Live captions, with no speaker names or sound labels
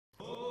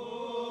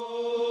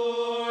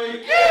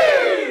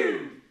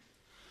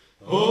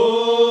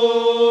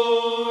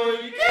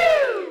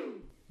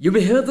You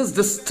may hear this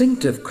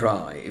distinctive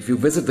cry if you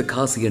visit the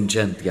Khasi and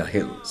Jaintia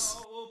hills,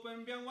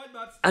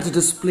 at a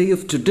display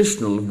of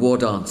traditional war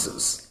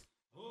dances,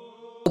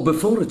 or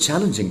before a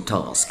challenging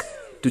task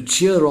to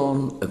cheer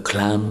on a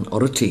clan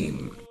or a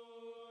team.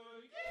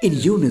 In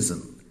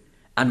unison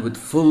and with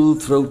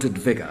full-throated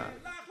vigor,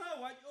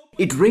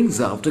 it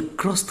rings out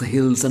across the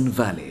hills and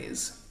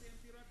valleys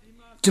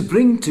to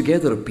bring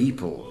together a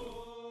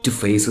people to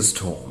face a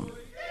storm,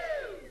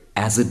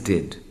 as it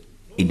did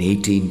in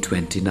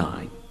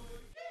 1829.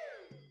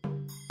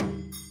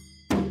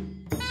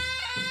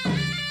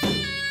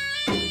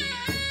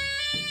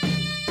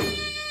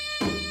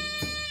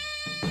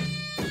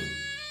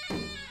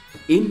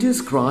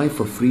 India's cry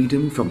for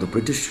freedom from the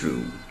British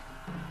rule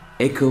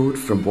echoed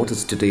from what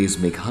is today's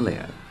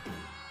Meghalaya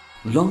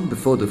long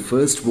before the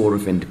First War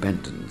of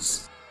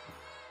Independence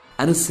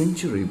and a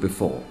century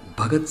before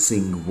Bhagat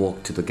Singh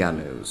walked to the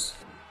gallows.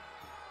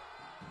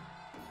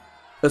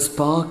 A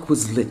spark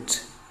was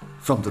lit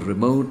from the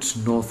remote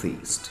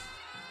northeast,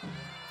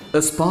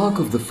 a spark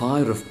of the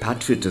fire of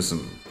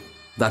patriotism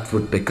that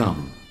would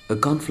become a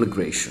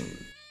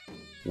conflagration,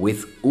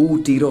 with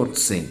U Tirot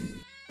Sing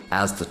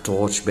as the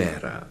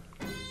torchbearer.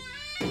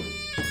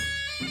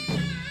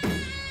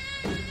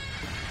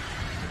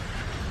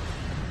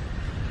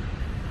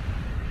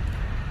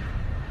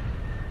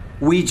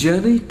 We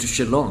journeyed to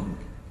Shillong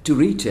to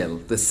retell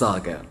the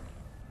saga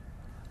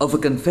of a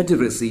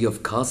confederacy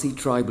of Khasi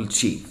tribal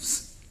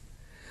chiefs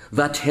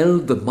that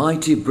held the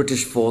mighty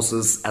British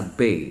forces at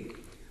bay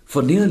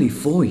for nearly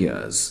 4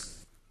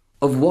 years,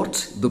 of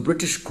what the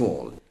British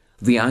call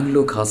the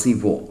Anglo-Khasi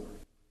War.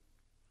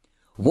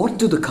 What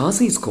do the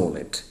Khasis call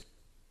it?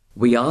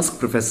 We asked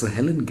Professor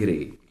Helen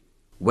Giri,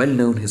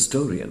 well-known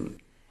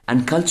historian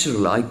and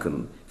cultural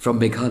icon from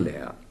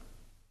Meghalaya.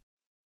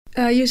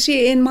 You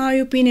see, in my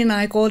opinion,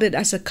 I call it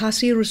as a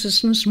Khasi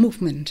resistance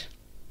movement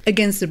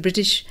against the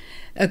British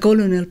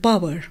colonial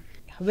power.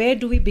 Where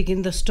do we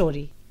begin the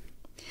story?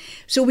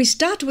 So we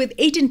start with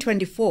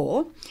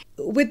 1824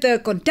 with the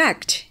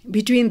contact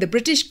between the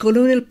British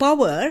colonial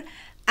power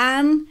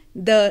and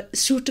the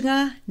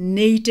Sutanga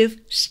native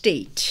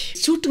state.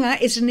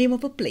 Sutanga is the name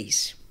of a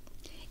place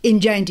in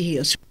Jaintia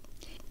Hills.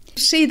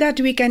 Say that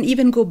we can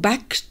even go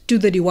back to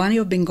the Diwani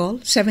of Bengal,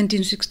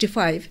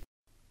 1765.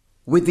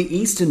 With the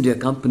East India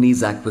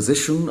Company's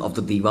acquisition of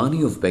the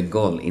Diwani of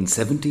Bengal in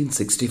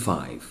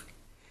 1765,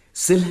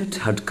 Sylhet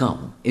had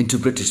come into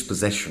British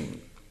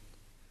possession.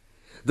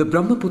 The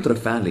Brahmaputra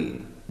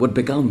Valley would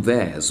become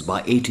theirs by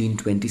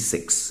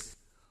 1826,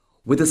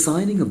 with the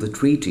signing of the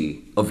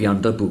Treaty of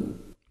Yandabu.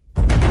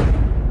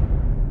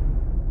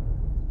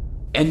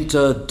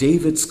 Enter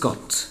David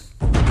Scott,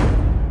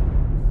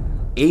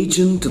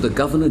 agent to the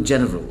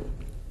Governor-General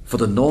for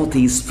the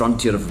northeast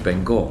frontier of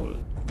Bengal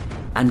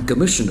and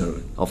Commissioner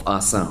of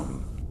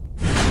Assam.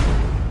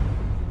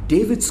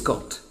 David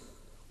Scott,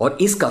 or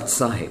Iskat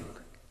Sahib,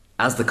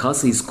 as the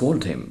Khasis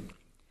called him,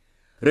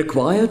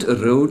 required a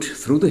road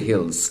through the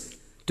hills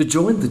to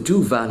join the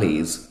two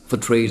valleys for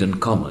trade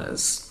and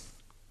commerce.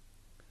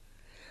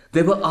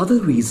 There were other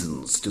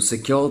reasons to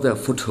secure their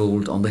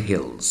foothold on the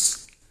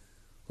hills: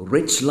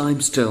 rich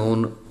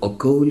limestone or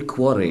coal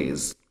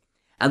quarries,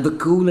 and the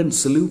cool and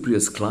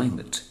salubrious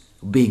climate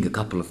being a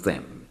couple of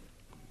them.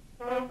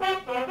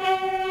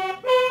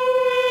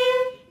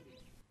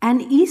 An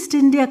East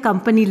India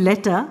Company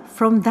letter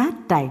from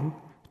that time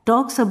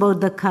talks about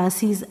the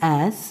Khasis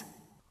as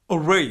a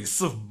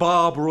race of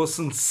barbarous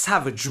and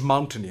savage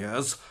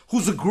mountaineers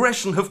whose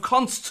aggression have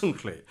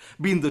constantly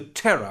been the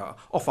terror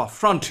of our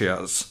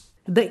frontiers.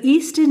 The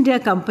East India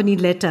Company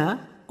letter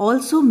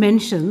also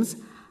mentions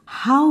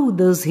how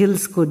those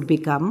hills could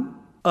become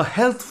a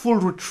healthful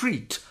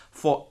retreat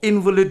for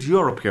invalid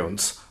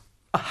Europeans,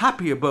 a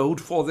happy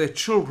abode for their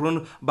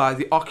children by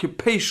the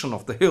occupation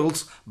of the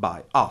hills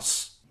by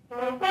us.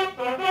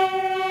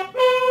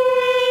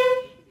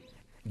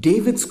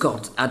 David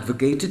Scott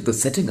advocated the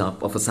setting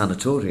up of a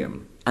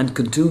sanatorium and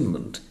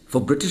cantonment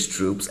for British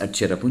troops at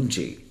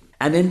Cherrapunji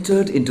and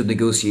entered into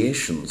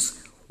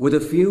negotiations with a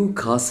few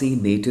Khasi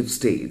native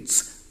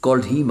states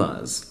called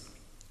Himas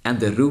and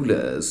their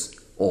rulers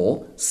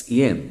or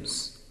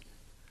Siems.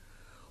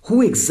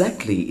 Who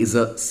exactly is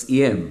a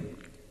Siem?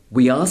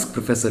 We asked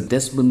Professor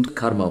Desmond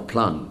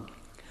Karmau-Plung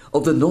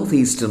of the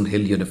Northeastern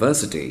Hill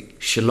University,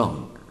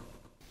 Shillong.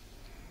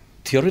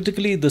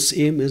 Theoretically, the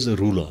Siem is a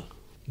ruler,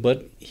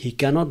 but he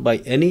cannot by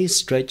any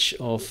stretch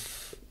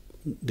of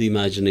the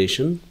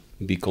imagination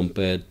be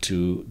compared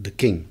to the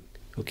king,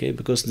 okay?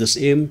 Because the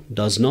Siem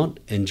does not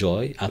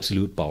enjoy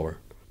absolute power.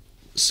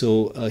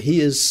 So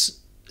he is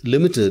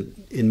limited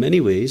in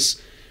many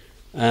ways,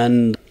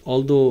 and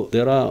although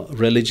there are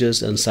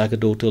religious and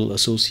sacerdotal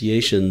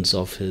associations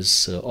of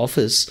his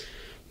office,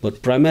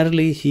 but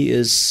primarily he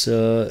is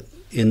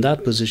in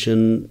that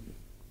position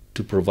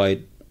to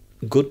provide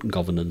good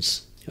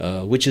governance,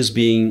 which is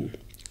being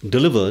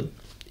delivered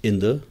in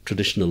the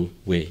traditional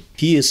way.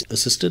 He is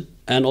assisted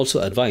and also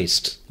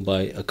advised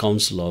by a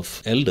council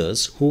of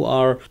elders who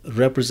are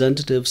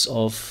representatives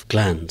of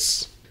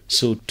clans.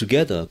 So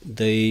together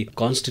they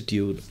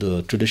constitute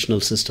the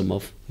traditional system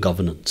of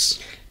governance.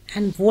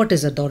 And what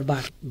is a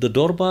Dorbar? The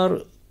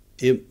Dorbar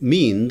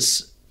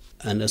means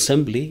an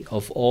assembly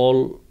of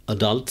all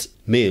adult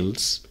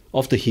males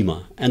of the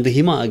Hima. And the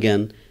Hima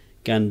again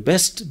can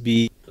best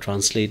be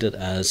translated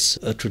as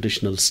a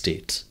traditional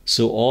state.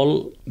 So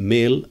all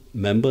male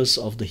members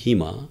of the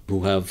Hima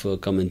who have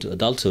come into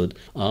adulthood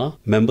are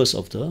members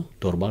of the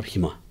Dorbar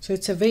Hima. So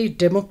it's a very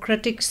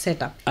democratic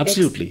setup.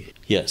 Absolutely,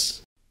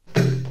 yes.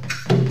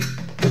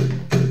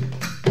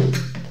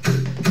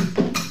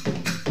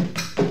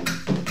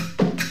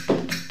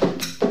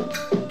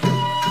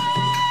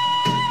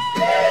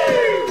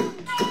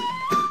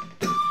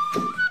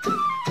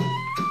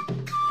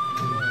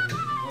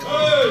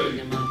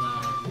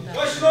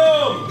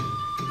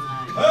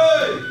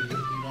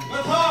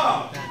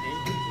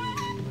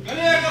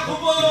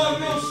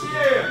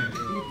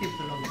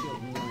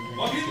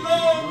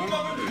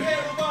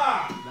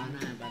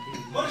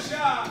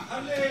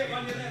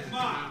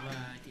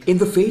 In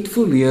the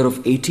fateful year of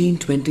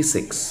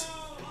 1826,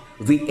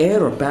 the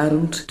heir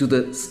apparent to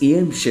the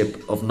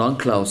Siemship of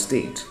Nongklao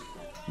state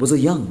was a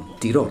young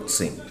Tirot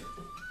Sing.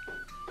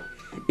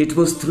 It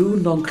was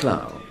through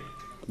Nongklao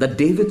that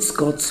David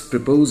Scott's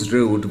proposed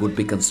road would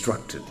be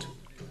constructed.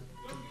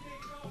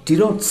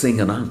 Tirot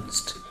Sing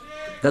announced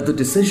that the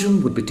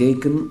decision would be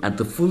taken at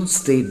the full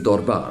state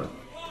Dorbar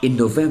in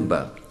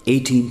November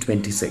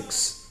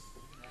 1826.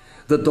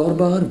 The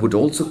Dorbar would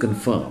also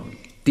confirm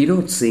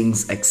Tirot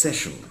Singh's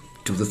accession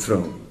to the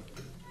throne.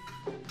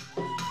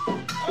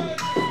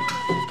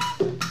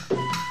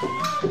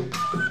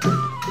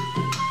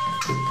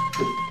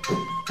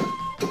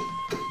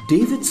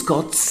 David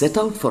Scott set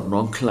out for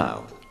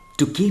Nongklao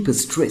to keep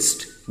his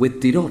tryst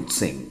with Tirot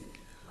Singh,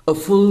 a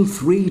full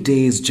 3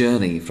 days'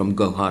 journey from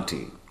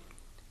Guwahati.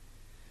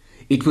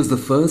 It was the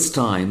first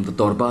time the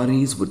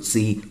Dorbaris would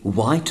see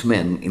white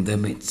men in their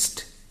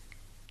midst.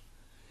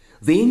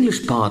 The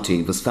English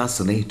party was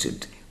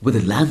fascinated with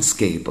the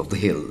landscape of the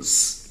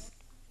hills.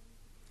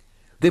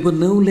 They were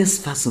no less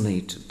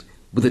fascinated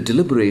with the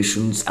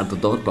deliberations at the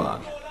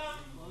Dorbar,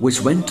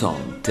 which went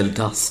on till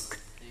dusk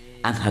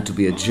and had to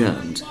be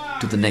adjourned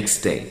to the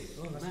next day.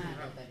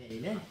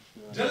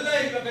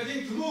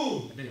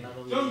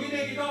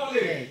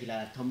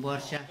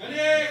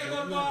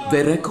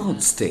 Their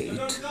records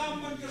state,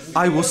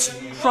 I was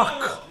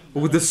struck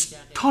with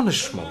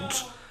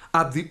astonishment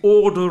at the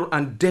order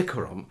and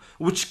decorum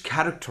which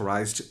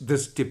characterized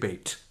this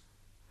debate.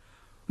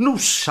 No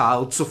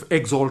shouts of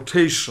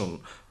exultation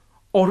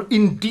or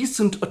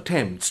indecent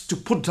attempts to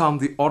put down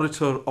the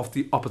orator of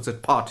the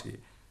opposite party.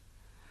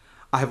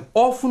 I have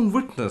often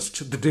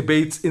witnessed the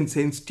debates in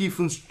St.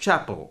 Stephen's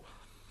Chapel,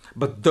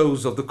 but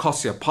those of the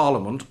Khasi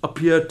Parliament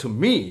appeared to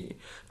me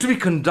to be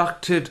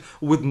conducted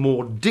with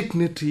more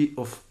dignity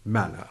of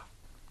manner.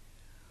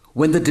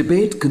 When the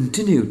debate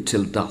continued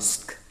till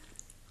dusk,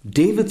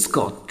 David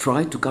Scott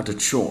tried to cut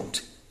it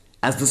short,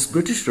 as this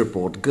British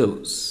report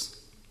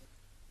goes.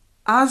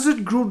 As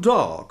it grew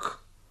dark,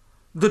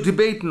 the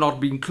debate not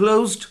being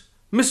closed,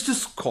 Mr.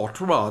 Scott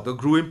rather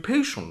grew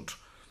impatient,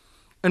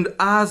 and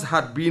as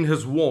had been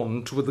his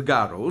wont with the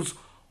Garrows,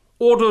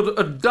 ordered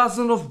a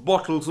dozen of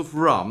bottles of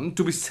rum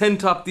to be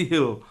sent up the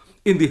hill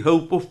in the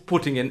hope of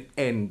putting an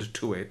end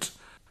to it.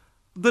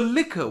 The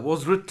liquor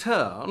was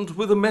returned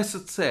with a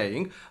message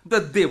saying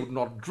that they would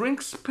not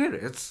drink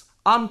spirits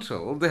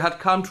until they had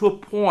come to a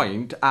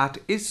point at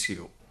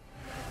issue.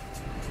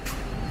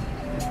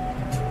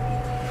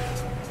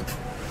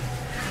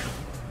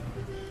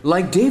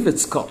 Like David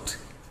Scott,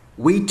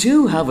 we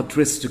too have a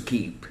tryst to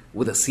keep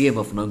with the CM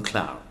of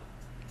Nongklao.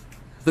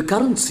 The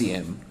current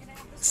CM,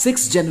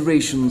 6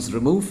 generations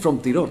removed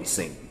from Tirot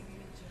Singh,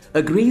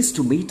 agrees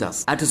to meet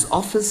us at his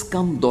office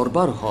cum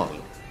Dorbar Hall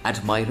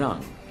at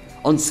Mairang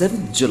on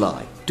 7th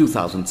July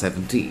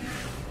 2017.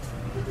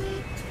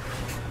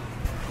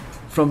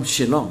 From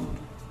Shillong,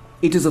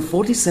 it is a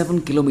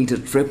 47-kilometer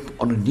trip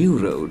on a new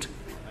road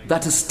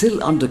that is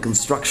still under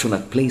construction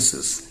at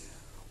places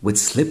with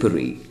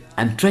slippery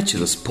and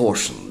treacherous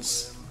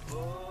portions.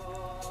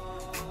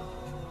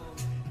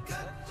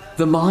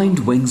 The mind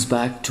wings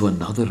back to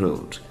another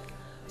road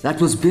that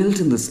was built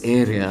in this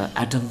area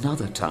at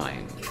another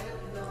time.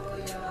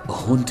 A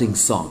haunting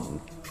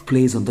song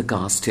plays on the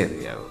car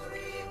stereo.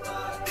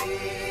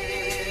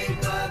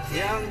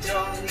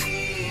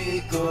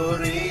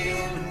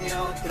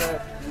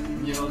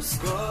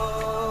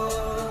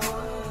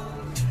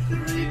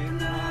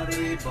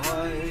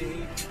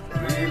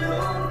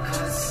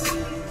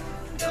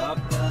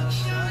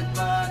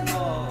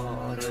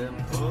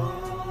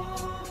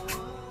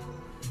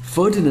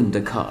 Ferdinand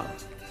Dkhar,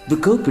 the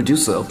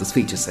co-producer of this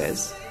feature,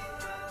 says,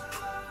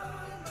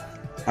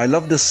 I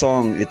love the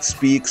song. It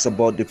speaks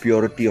about the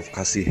purity of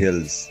Khasi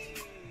Hills,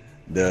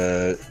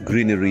 the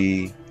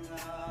greenery,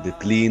 the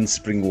clean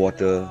spring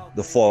water,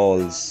 the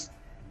falls,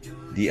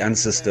 the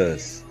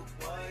ancestors.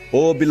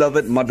 Oh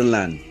beloved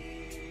motherland,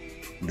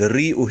 the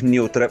Ri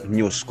Uhnyo Trep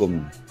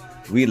Nyoskum,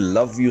 we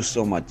love you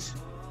so much.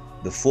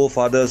 The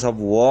forefathers have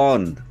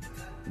warned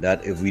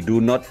that if we do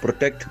not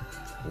protect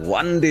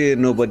One day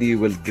nobody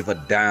will give a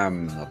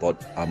damn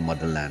about our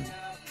motherland.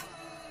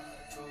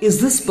 Is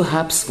this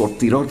perhaps what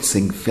Tirot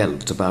Singh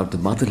felt about the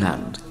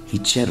motherland he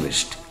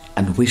cherished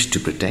and wished to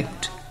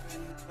protect?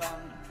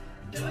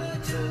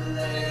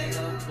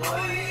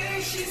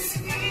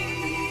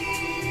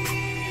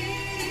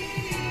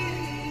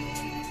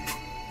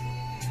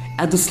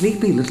 At the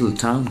sleepy little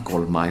town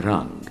called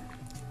Mairang,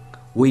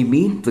 we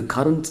meet the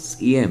current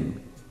CM,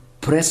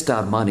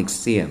 Prestar Manik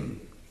CM.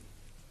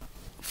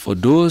 For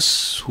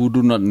those who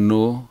do not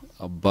know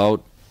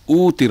about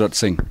U Tirot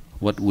Sing,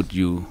 what would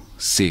you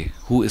say?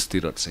 Who is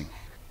Tirot Singh?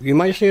 We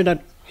might say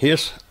that he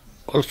is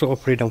also a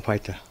freedom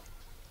fighter.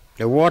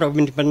 The War of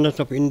Independence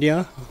of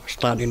India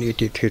started in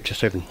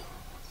 1857,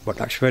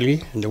 but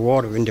actually the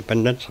War of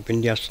Independence of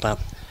India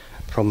started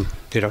from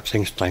Tirot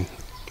Singh's time,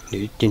 in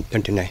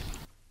 1829.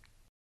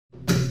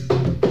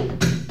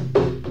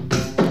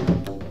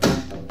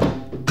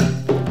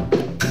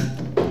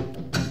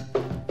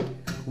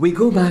 We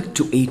go back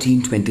to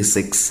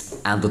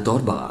 1826 and the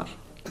Darbar,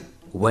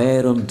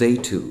 where on day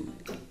 2,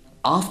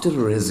 after a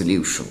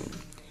resolution,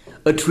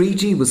 a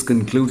treaty was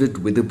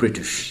concluded with the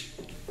British,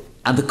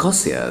 and the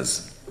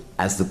Khasis,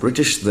 as the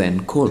British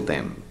then called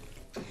them,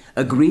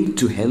 agreed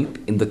to help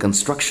in the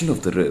construction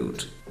of the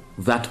road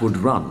that would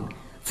run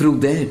through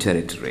their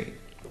territory.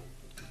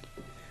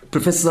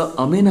 Professor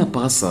Amena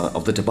Pasa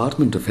of the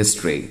Department of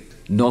History,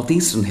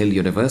 Northeastern Hill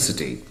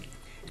University,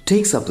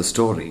 takes up the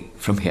story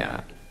from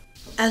here.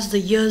 As the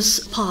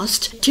years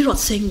passed, Tirot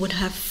Singh would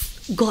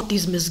have got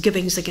these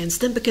misgivings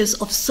against them because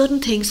of certain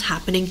things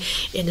happening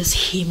in his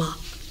Hema.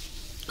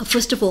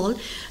 First of all,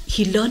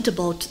 he learnt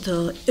about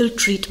the ill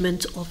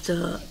treatment of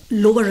the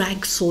lower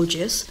rank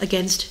soldiers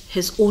against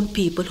his own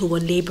people who were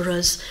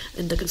labourers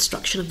in the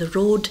construction of the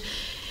road.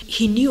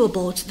 He knew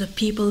about the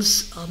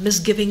people's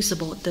misgivings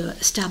about the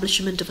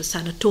establishment of a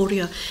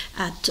sanatoria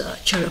at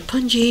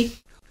Cherrapunji.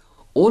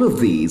 All of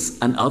these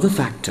and other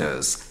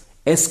factors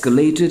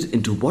escalated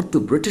into what the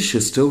British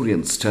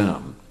historians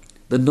term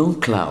the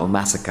Nongklao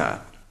massacre.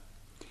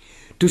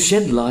 To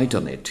shed light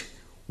on it,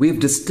 we have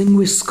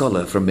distinguished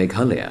scholar from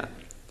Meghalaya,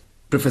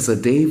 Professor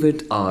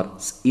David R.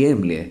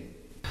 Yemle.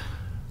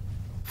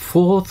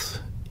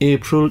 4th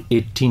April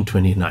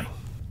 1829.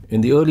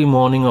 In the early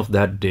morning of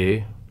that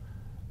day,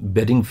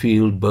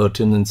 Bedingfield,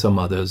 Burton and some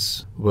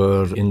others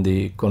were in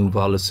the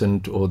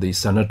convalescent or the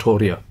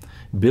sanatoria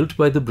built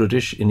by the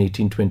British in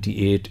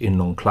 1828 in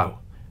Nongklao.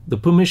 The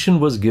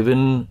permission was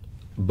given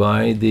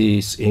by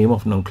the aim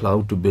of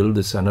Nongklao to build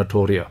the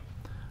sanatoria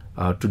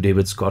to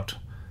David Scott.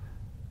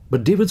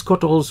 But David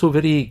Scott also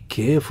very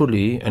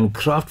carefully and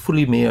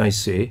craftfully, may I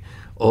say,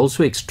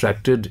 also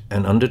extracted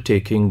an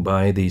undertaking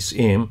by the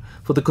aim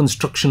for the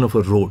construction of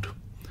a road.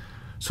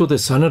 So the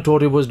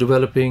sanatoria was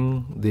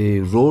developing, the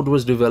road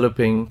was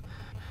developing.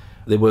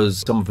 There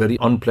was some very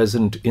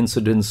unpleasant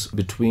incidents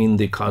between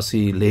the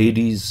Khasi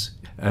ladies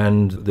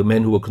and the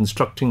men who were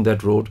constructing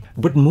that road.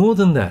 But more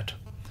than that,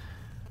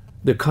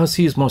 the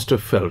Khasis must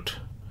have felt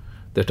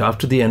that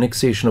after the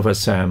annexation of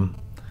Assam,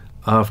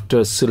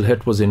 after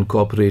Sylhet was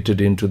incorporated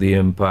into the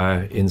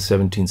empire in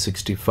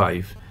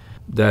 1765,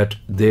 that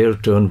their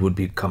turn would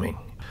be coming.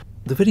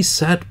 The very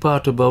sad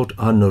part about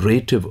our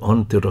narrative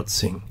on Tirot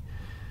Singh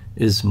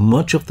is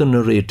much of the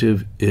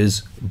narrative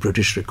is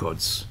British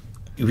records.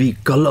 We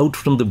cull out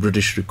from the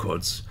British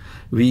records.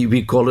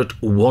 We call it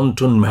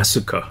wanton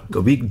massacre.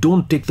 We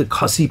don't take the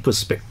Khasi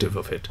perspective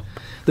of it.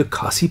 The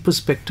Khasi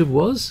perspective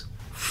was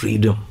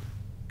freedom,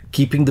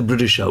 keeping the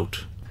British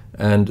out.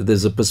 And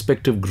there's a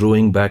perspective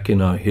growing back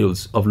in our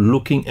hills of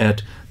looking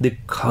at the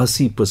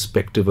Khasi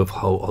perspective of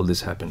how all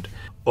this happened.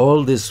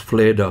 All this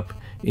flared up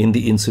in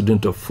the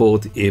incident of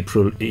 4th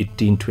April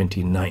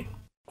 1829.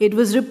 It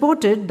was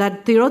reported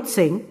that Tirot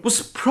Singh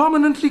was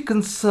prominently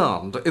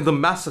concerned in the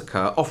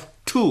massacre of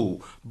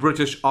 2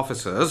 British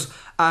officers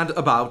and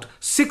about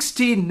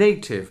 60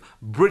 native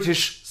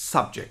British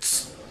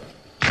subjects.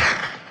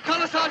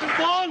 Colour Sergeant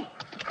Vaughan!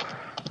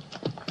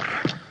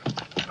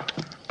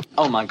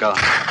 Oh my God.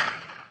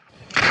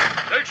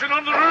 Section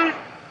on the roof!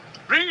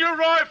 Bring your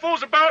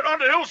rifles about on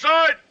the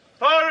hillside!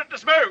 Fire at the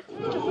smoke!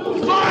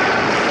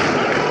 Fire!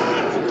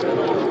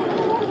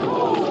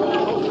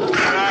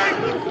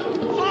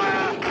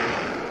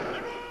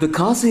 The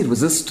Khasi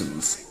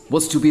resistance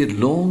was to be a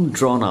long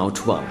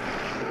drawn-out one,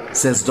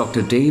 says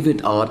Dr.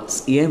 David R.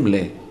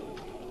 Yemle,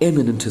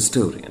 eminent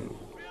historian.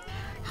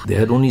 They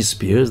had only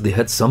spears, they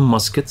had some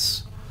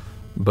muskets,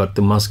 but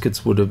the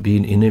muskets would have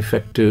been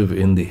ineffective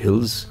in the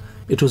hills.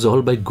 It was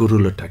all by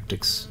guerrilla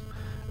tactics.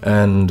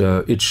 And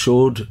it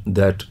showed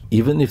that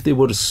even if they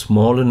were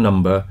small in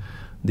number,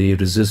 the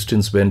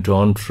resistance went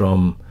on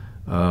from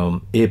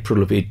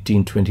April of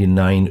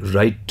 1829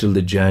 right till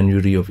the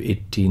January of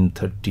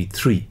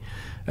 1833.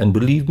 And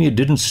believe me, it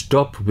didn't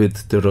stop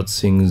with Tirot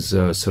Singh's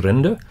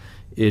surrender.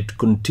 It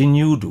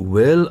continued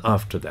well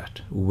after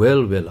that.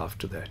 Well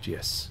after that,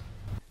 yes.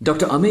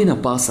 Dr.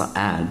 Amena Pasa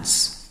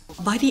adds,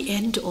 by the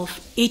end of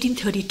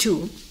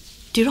 1832,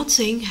 Tirot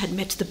Singh had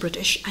met the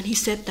British and he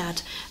said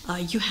that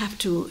you have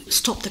to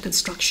stop the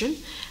construction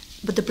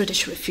But the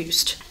British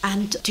refused,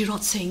 and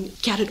Tirot Singh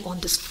carried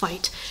on this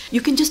fight.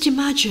 You can just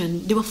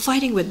imagine they were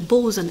fighting with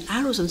bows and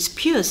arrows and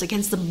spears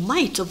against the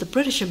might of the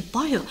British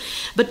Empire.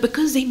 But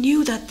because they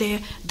knew that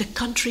the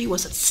country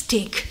was at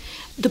stake,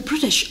 the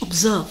British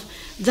observed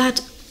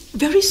that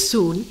very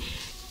soon,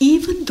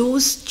 even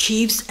those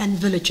chiefs and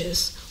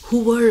villagers who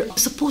were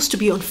supposed to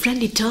be on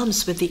friendly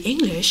terms with the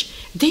English,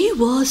 they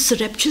were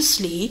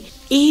surreptitiously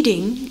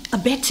aiding,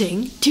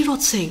 abetting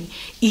Tirot Singh,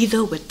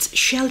 either with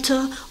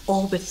shelter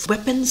or with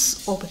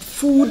weapons or with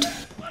food.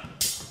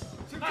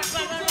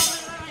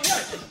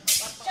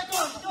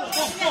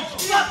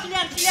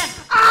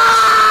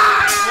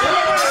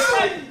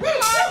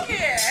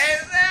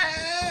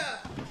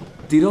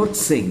 Tirot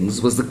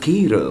Singh's was the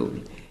key role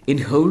in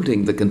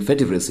holding the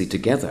Confederacy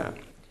together,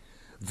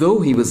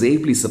 though he was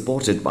ably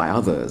supported by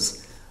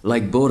others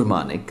like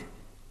Bormanik,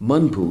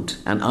 Manput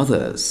and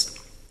others.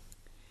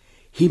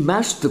 He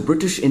matched the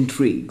British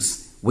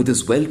intrigues with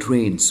his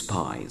well-trained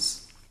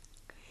spies.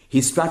 He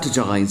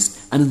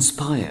strategized and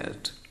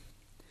inspired.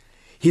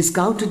 He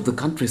scouted the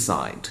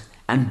countryside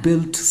and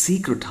built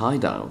secret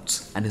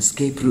hideouts and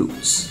escape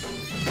routes.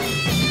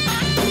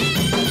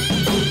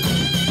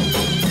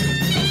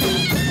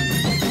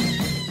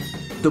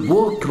 The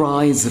war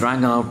cries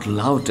rang out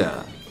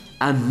louder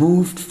and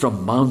moved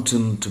from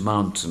mountain to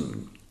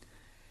mountain.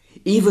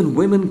 Even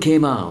women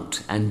came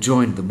out and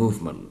joined the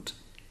movement,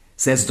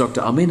 says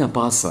Dr. Amina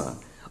Pasa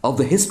of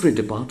the History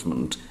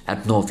Department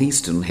at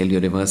Northeastern Hill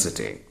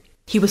University.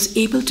 He was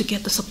able to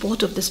get the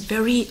support of this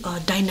very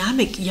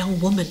dynamic young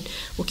woman,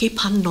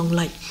 Pan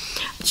Nonglai.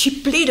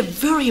 She played a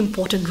very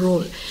important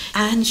role,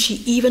 and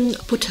she even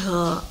put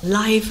her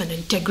life and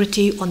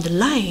integrity on the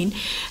line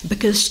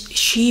because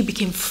she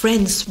became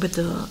friends with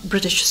the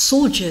British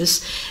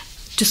soldiers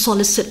to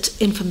solicit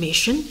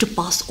information to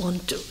pass on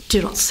to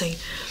Tirot Singh.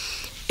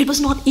 It was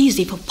not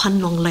easy for Pan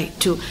Nonglai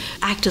to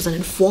act as an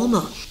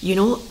informer.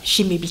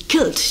 She may be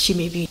killed, she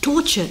may be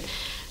tortured,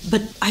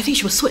 but I think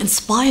she was so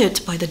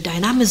inspired by the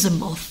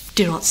dynamism of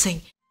Tirot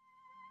Singh.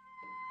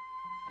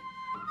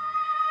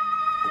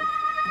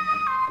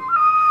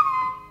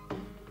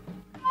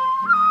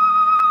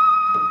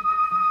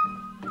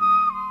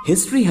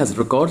 History has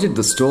recorded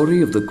the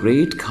story of the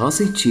great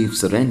Khasi chief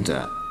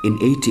surrender in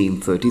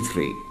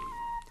 1833.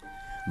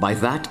 By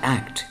that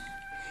act,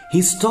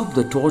 he stopped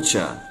the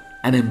torture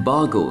and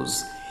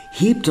embargoes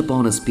heaped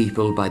upon his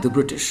people by the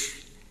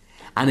British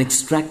and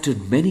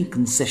extracted many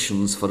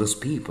concessions for his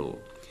people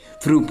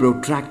through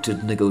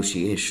protracted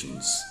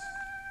negotiations.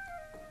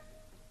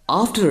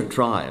 After a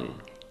trial,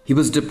 he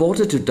was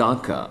deported to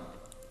Dkhar.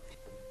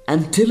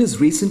 Until as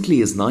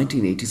recently as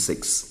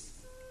 1986,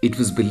 it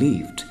was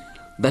believed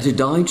that he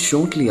died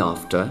shortly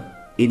after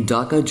in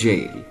Dkhar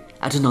jail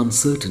at an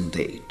uncertain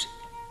date,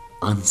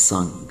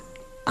 unsung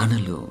and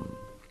alone.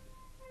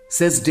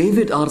 Says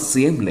David R.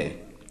 Siemle,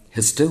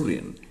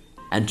 historian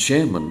and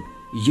chairman,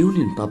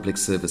 Union Public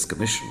Service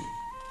Commission.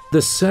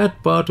 The sad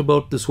part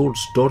about this whole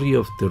story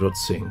of Tirot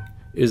Singh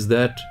is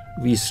that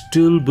we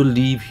still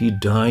believe he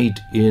died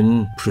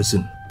in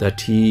prison,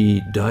 that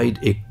he died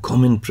a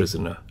common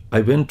prisoner.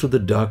 I went to the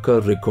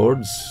Dkhar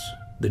records,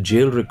 the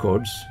jail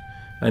records,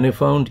 and I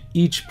found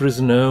each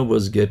prisoner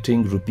was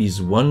getting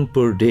 ₹1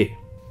 per day.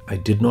 I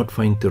did not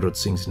find Tirot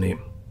Singh's name.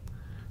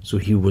 So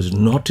he was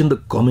not in the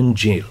common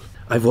jail.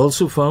 I've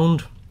also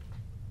found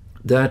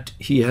that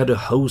he had a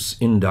house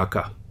in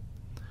Dhaka.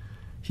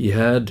 He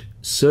had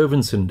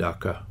servants in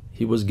Dhaka.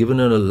 He was given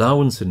an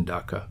allowance in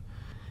Dhaka.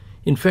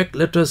 In fact,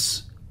 let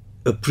us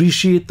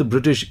appreciate the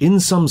British in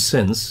some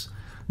sense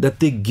that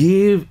they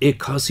gave a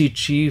Khasi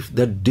chief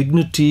that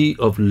dignity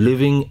of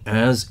living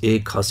as a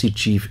Khasi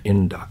chief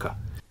in Dhaka.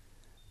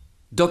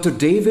 Dr.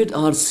 David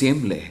R.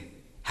 Siemle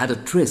had a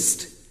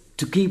tryst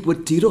to keep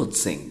with Tirot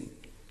Singh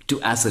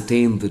to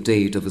ascertain the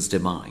date of his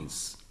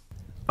demise.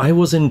 I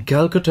was in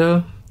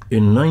Calcutta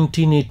in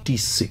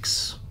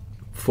 1986,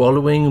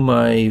 following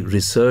my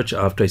research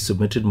after I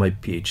submitted my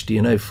PhD,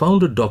 and I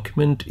found a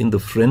document in the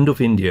Friend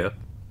of India,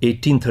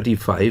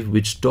 1835,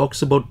 which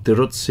talks about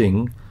Tirot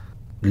Singh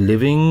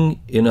living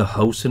in a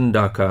house in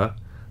Dhaka,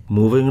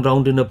 moving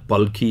around in a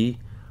palki,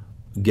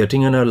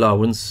 getting an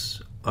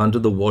allowance under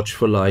the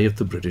watchful eye of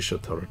the British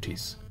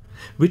authorities,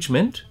 which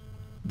meant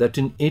that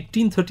in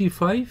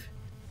 1835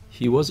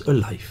 he was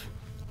alive.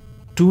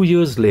 2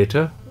 years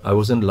later, I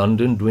was in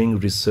London doing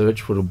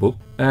research for a book,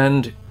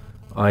 and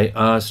I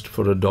asked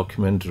for a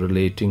document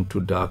relating to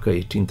Dhaka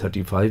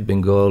 1835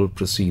 Bengal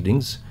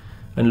proceedings,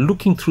 and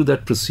looking through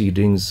that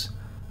proceedings,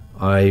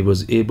 I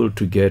was able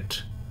to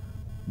get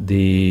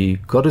the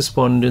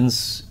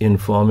correspondence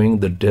informing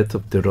the death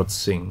of Tirot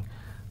Singh,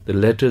 the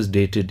letters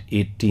dated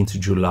 18th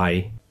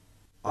July.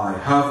 I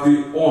have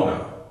the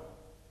honor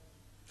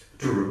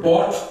to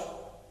report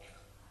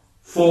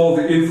for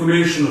the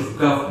information of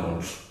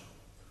government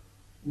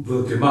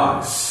the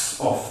demise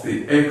of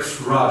the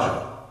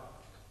ex-Raja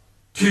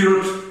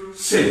Tirot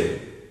Singh,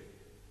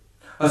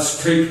 a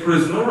state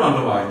prisoner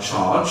under my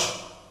charge,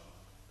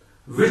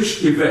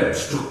 which event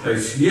took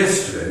place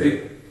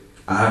yesterday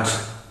at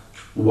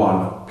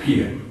 1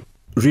 p.m.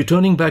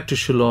 Returning back to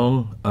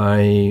Shillong,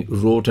 I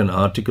wrote an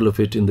article of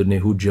it in the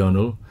Nehu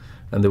Journal,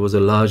 and there was a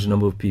large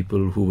number of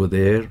people who were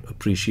there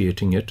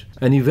appreciating it.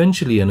 And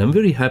eventually, and I'm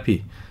very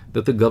happy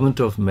that the government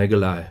of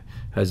Meghalaya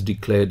has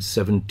declared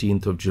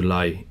 17th of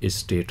July a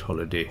state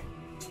holiday.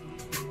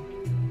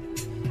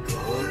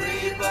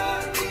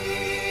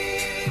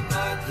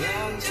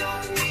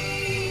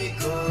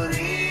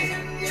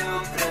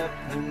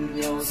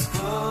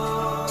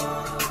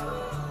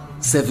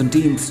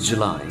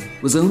 July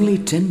was only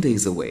 10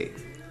 days away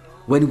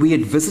when we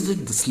had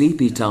visited the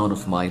sleepy town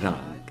of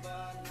Mairang.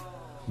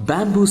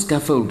 Bamboo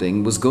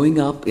scaffolding was going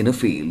up in a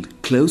field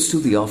close to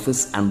the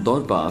office and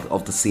Dorbar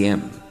of the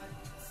CM.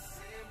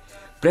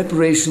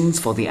 Preparations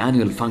for the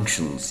annual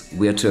functions,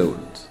 we are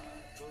told.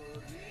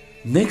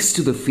 Next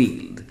to the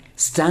field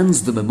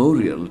stands the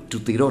memorial to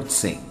Tirot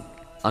Singh,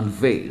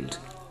 unveiled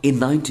in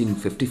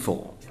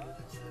 1954.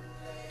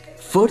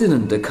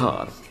 Ferdinand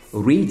Dkhar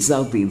reads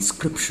out the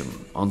inscription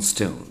on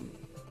stone.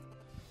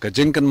 To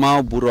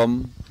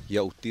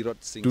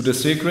the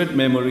sacred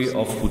memory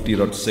of U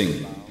Tirot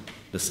Sing,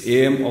 the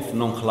aim of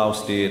Nongkhlau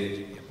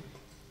state,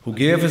 who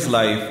gave his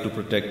life to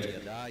protect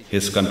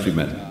his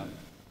countrymen.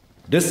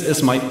 This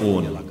is my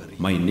own,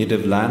 my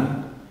native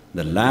land,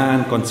 the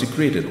land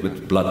consecrated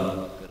with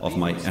blood of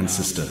my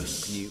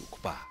ancestors.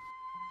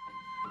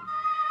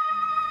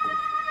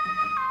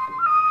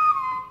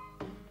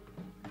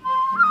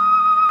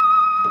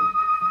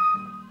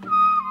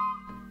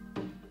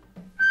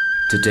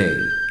 Today,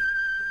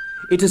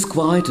 it is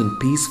quiet and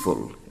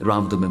peaceful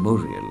around the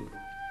memorial.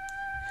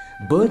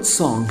 Bird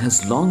song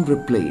has long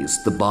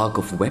replaced the bark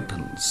of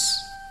weapons,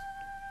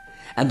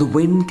 and the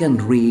wind can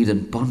read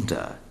and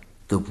ponder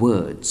the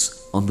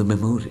words on the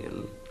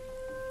memorial.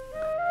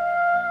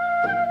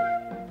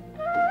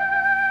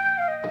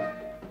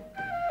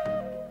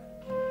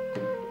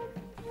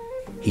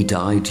 He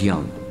died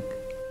young,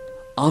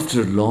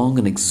 after a long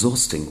and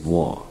exhausting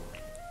war,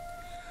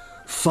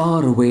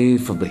 far away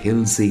from the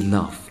hills he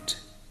loved,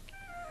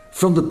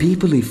 from the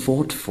people he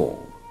fought for,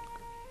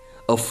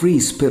 a free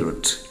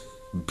spirit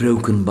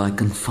broken by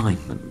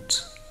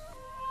confinement.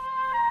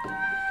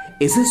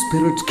 Is his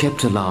spirit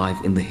kept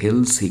alive in the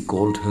hills he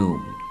called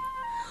home,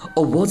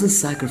 or was his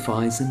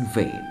sacrifice in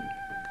vain?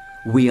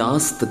 We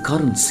asked the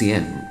current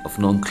CM of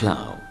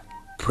Nongkhlau,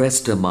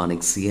 Prester Manik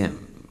CM.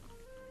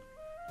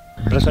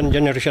 Present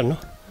generation, no?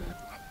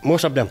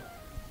 Most of them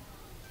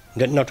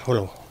did not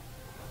follow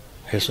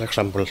his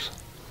examples.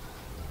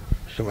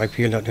 So I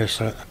feel that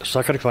his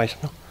sacrifice,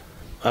 no?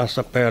 As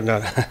compared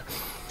to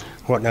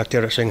what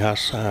Tirot Singh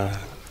has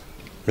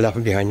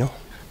left behind, no?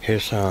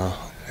 His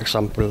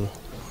example,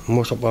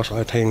 most of us,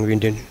 I think, we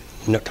did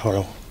not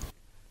follow.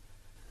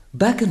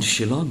 Back in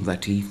Shillong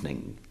that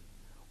evening,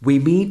 we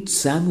meet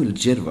Samuel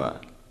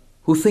Jirwa,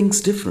 who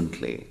thinks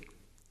differently.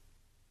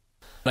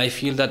 I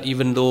feel that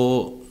even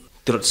though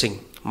Tirot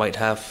Singh might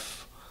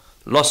have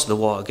lost the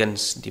war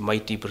against the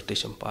mighty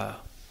British Empire,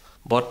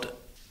 but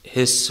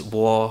his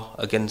war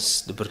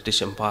against the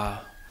British Empire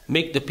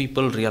make the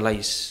people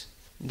realize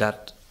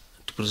that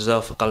to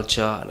preserve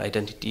culture and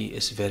identity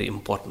is very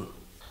important.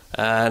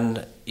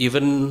 And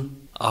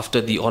even after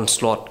the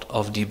onslaught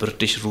of the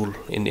British rule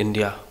in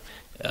India,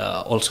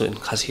 also in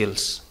Khasi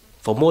Hills,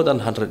 for more than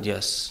 100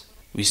 years,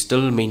 we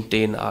still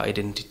maintain our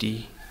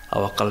identity,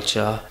 our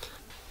culture.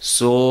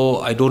 So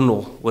I don't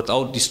know,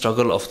 without the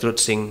struggle of Tirot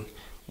Singh,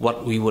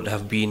 what we would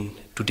have been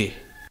today.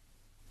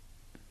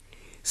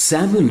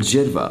 Samuel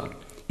Jirwa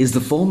is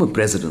the former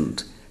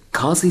president,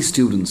 Khasi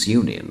Students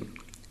Union,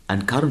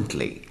 and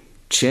currently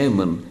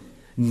chairman,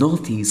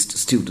 Northeast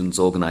Students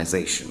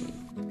Organization.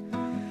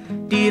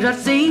 Tirot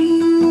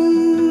Singh,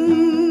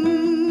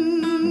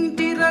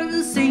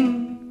 Tirot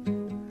Singh,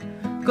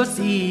 có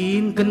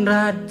xin cần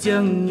ra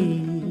chân nhì,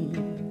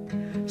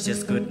 sẽ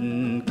skut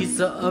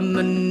kisah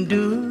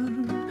mendur,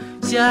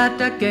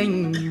 siapa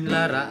keng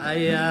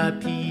lara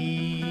pi.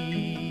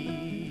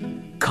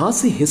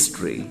 Khasi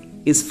history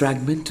is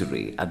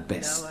fragmentary at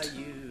best.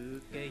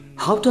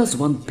 How does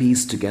one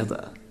piece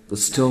together the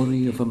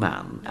story of a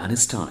man and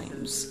his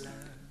times?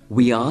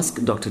 We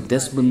ask Dr.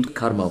 Desmond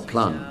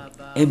Karmauplan,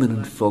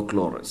 eminent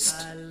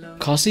folklorist.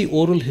 Khasi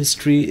oral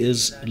history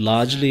is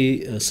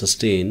largely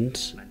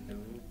sustained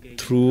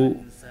through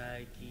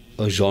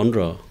a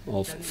genre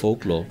of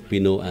folklore we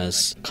know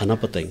as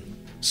Khanapateng.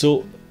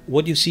 So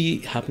what you see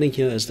happening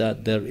here is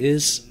that there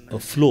is a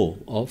flow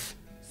of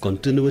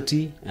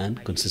continuity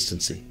and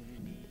consistency.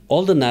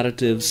 All the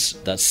narratives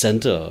that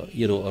center,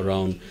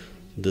 around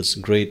this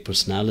great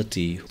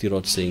personality,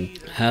 Tirot Singh,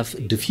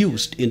 have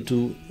diffused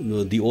into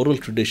the oral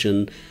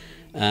tradition,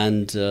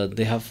 and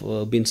they have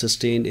been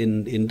sustained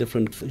in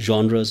different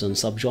genres and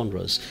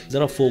subgenres.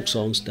 There are folk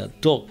songs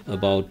that talk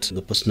about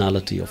the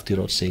personality of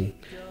Tirot Singh.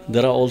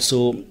 There are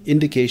also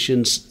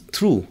indications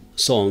through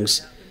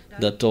songs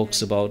that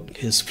talks about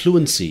his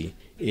fluency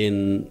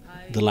in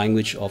the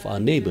language of our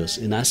neighbors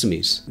in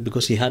Assamese,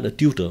 because he had a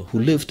tutor who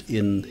lived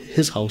in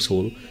his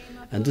household,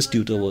 and this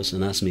tutor was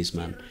an Assamese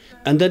man.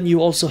 And then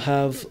you also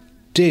have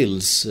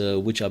tales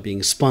which are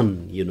being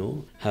spun,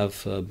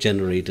 have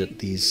generated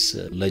these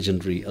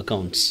legendary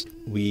accounts.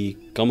 We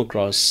come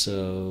across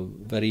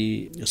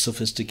very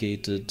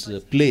sophisticated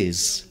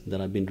plays that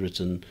have been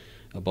written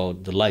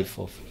about the life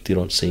of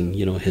Tirot Singh,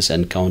 his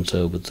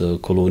encounter with the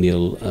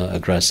colonial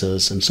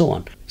aggressors and so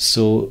on.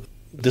 So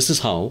this is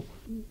how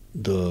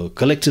the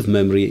collective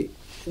memory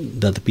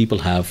that the people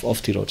have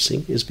of Tirot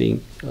Singh is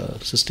being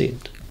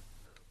sustained.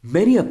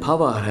 Many a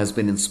Pawar has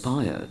been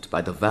inspired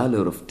by the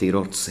valor of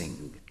Tirot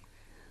Singh.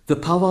 The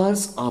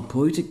Pawars are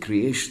poetic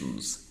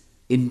creations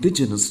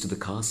indigenous to the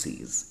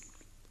Khasis,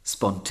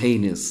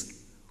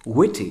 spontaneous,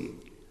 witty,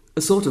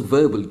 a sort of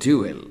verbal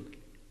duel,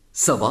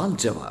 sawal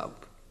jawab.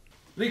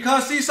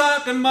 Khasi sa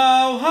kan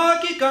mau ha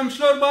ki kam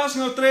shlor bas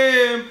no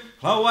trem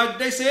khawad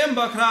de sem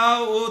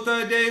bakrau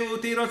uta de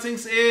Tirot Singh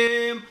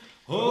sem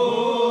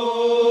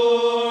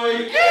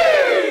hoy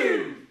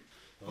kim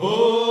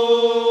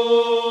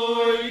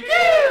hoy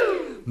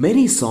kim.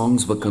 Many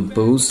songs were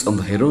composed on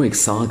the heroic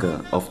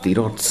saga of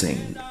Tirot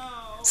Singh,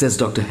 says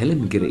Dr.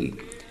 Helen Giri,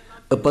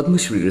 a Padma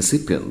Shri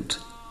recipient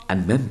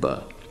and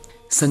member,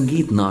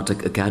 Sangeet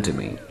Natak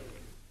Academy.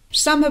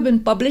 Some have been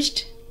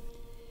published.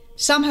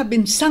 Some have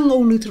been sung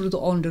only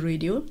on the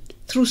radio,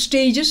 through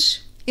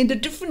stages in the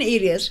different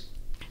areas,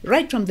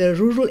 right from the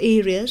rural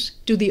areas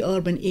to the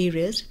urban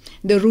areas.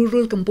 The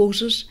rural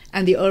composers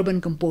and the urban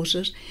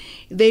composers,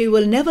 they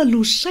will never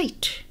lose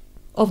sight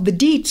of the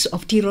deeds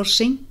of Tirot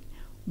Singh,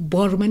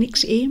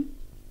 Bormanik's aim,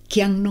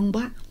 Kyang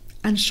Nongba,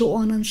 and so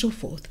on and so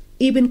forth.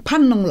 Even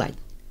Pan Nong Lai.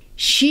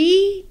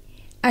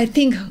 I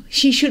think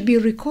she should be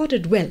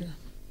recorded well.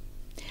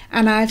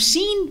 And I've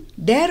seen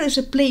there is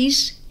a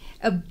place,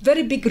 a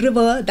very big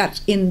river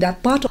that's in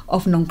that part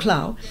of Nong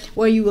Klau,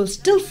 where you will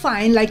still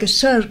find like a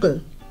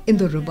circle in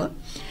the river,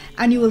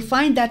 and you will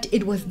find that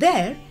it was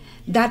there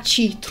that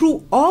she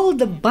threw all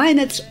the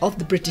bayonets of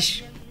the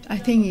British. I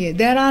think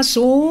there are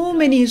so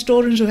many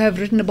historians who have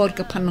written about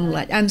Pan Nong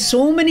Lai, and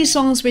so many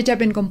songs which have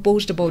been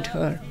composed about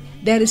her.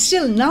 There is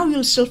still, now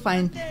you'll still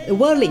find a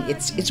whirling,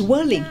 it's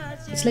whirling.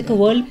 It's like a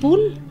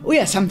whirlpool? Oh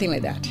yeah, something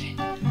like that.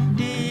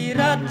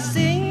 Tirot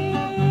Singh,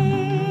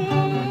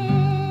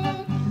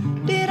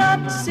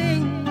 Tirot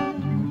Singh,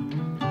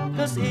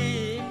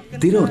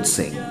 Tirot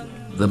Singh,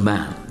 the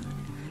man,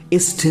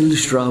 is still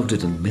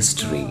shrouded in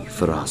mystery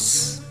for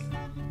us.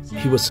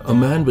 He was a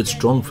man with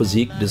strong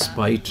physique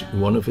despite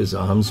one of his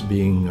arms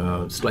being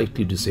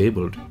slightly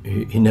disabled.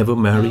 He never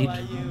married.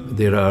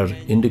 There are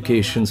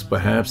indications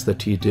perhaps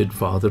that he did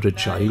father a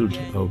child,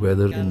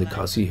 whether in the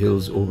Khasi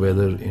hills or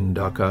whether in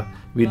Dhaka.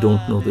 We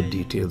don't know the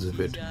details of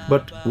it.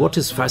 But what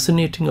is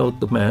fascinating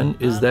about the man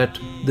is that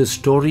the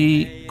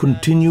story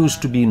continues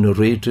to be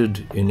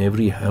narrated in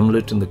every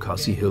hamlet in the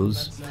Khasi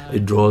hills.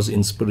 It draws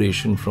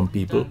inspiration from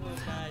people.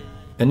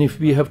 And if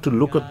we have to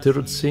look at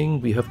Tirot Singh,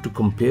 we have to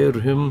compare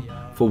him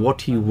for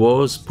what he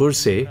was per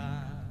se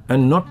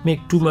and not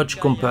make too much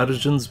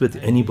comparisons with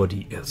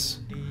anybody else.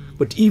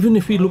 But even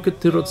if we look at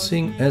Tirot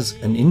Singh as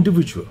an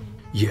individual,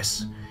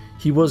 yes,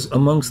 he was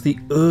amongst the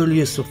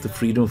earliest of the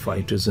freedom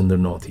fighters in the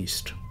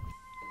Northeast.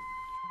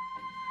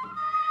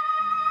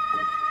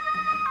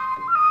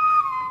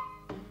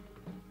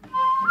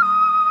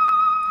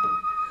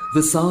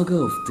 The saga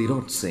of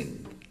Tirot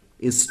Singh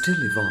is still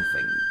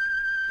evolving.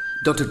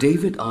 Dr.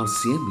 David R.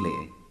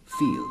 Siemle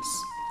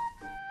feels.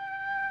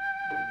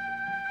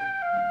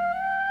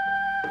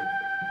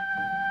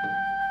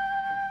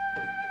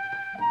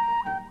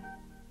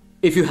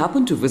 If you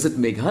happen to visit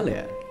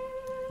Meghalaya,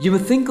 you may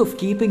think of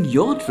keeping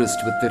your tryst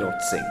with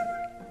Tirot Singh.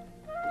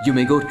 You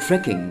may go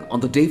trekking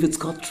on the David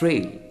Scott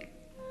Trail,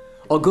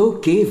 or go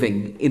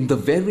caving in the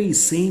very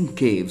same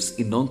caves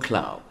in Nong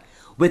Klau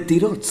where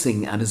Tirot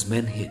Singh and his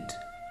men hid,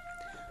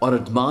 or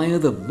admire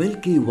the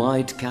milky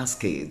white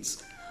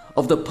cascades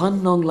of the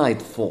Pan Nong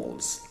Lait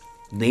Falls,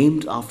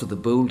 named after the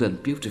bold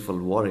and beautiful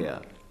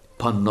warrior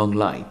Pan Nong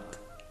Lait.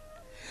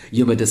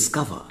 You may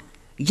discover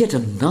yet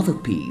another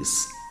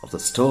piece of the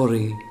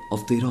story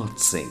of Tirot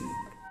Singh.